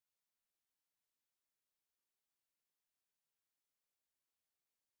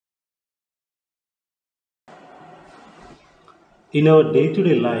In our day to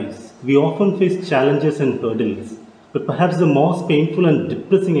day lives, we often face challenges and hurdles, but perhaps the most painful and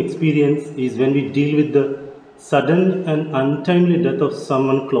depressing experience is when we deal with the sudden and untimely death of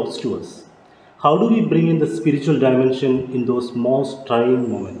someone close to us. How do we bring in the spiritual dimension in those most trying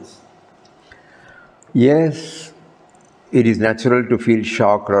moments? Yes, it is natural to feel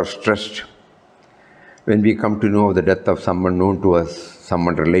shocked or stressed when we come to know the death of someone known to us,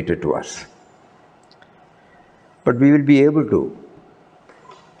 someone related to us. But we will be able to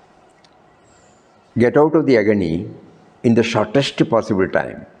get out of the agony in the shortest possible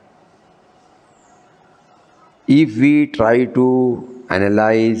time if we try to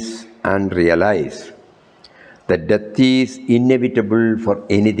analyze and realize that death is inevitable for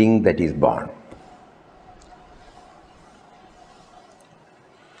anything that is born.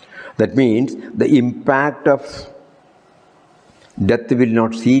 That means the impact of death will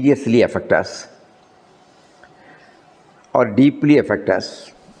not seriously affect us or deeply affect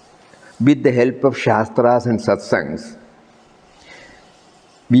us with the help of Shastras and Satsangs.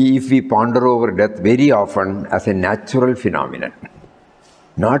 If we ponder over death very often as a natural phenomenon,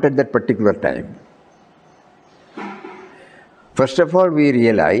 not at that particular time. First of all, we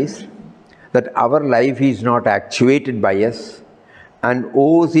realize that our life is not actuated by us and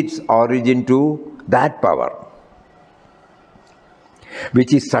owes its origin to that power,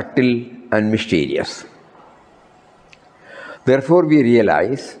 which is subtle and mysterious. Therefore, we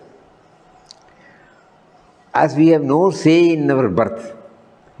realize, as we have no say in our birth,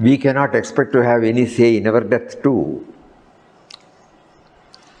 we cannot expect to have any say in our death too.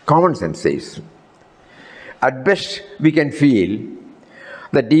 Common sense says. At best, we can feel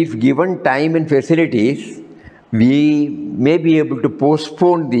that if given time and facilities, we may be able to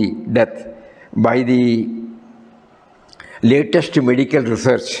postpone the death by the latest medical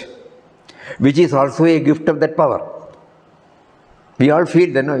research, which is also a gift of that power. We all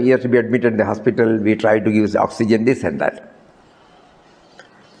feel that we have to be admitted in the hospital, we try to use oxygen, this and that.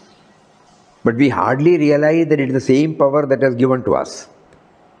 But we hardly realize that it is the same power that has given to us.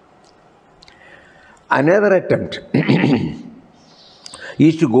 Another attempt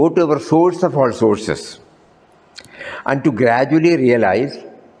is to go to our source of all sources and to gradually realize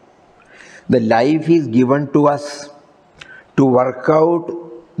that life is given to us to work out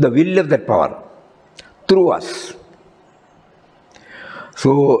the will of that power through us.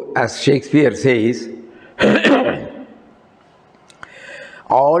 So, as Shakespeare says,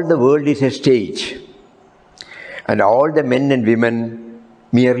 all the world is a stage and all the men and women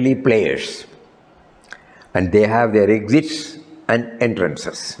merely players, and they have their exits and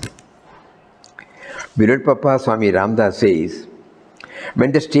entrances. Beloved Papa Swami Ramdas says,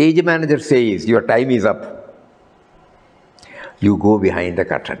 when the stage manager says your time is up, you go behind the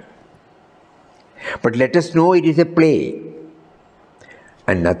curtain. But let us know it is a play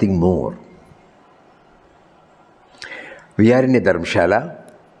and nothing more. We are in a dharamshala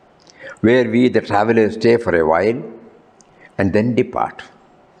where we, the travelers, stay for a while and then depart.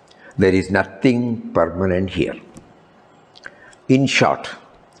 There is nothing permanent here. In short,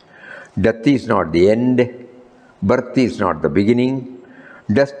 death is not the end, birth is not the beginning,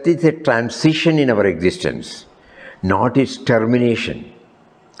 death is a transition in our existence, not its termination.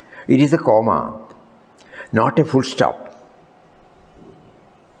 It is a comma, not a full stop.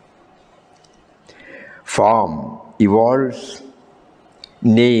 Form evolves,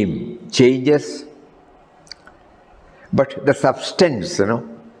 name changes, but the substance,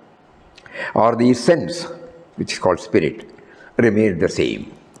 or the essence, which is called spirit, remains the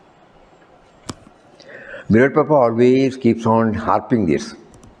same. Beloved Papa always keeps on harping this.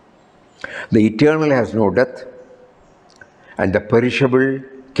 The eternal has no death, and the perishable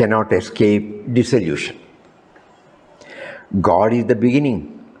cannot escape dissolution. God is the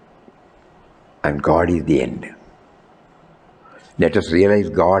beginning, and God is the end. Let us realize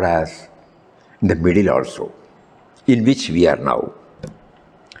God as the middle also, in which we are now.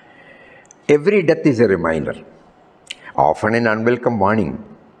 Every death is a reminder, often an unwelcome warning.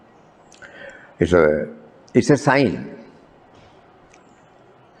 It's a sign.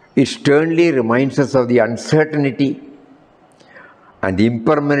 It sternly reminds us of the uncertainty and the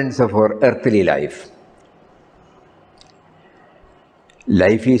impermanence of our earthly life.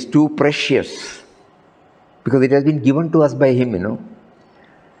 Life is too precious because it has been given to us by Him,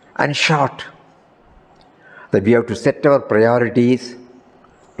 and short, that we have to set our priorities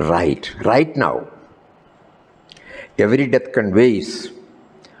right now. Every death conveys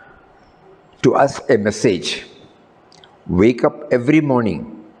to us a message. Wake up every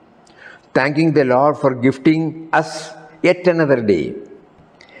morning, thanking the Lord for gifting us yet another day,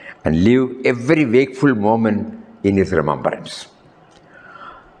 and live every wakeful moment in His remembrance.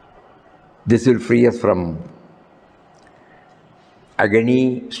 This will free us from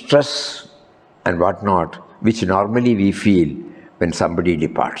agony, stress, and whatnot, which normally we feel when somebody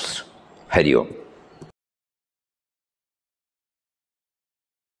departs. Hari Om.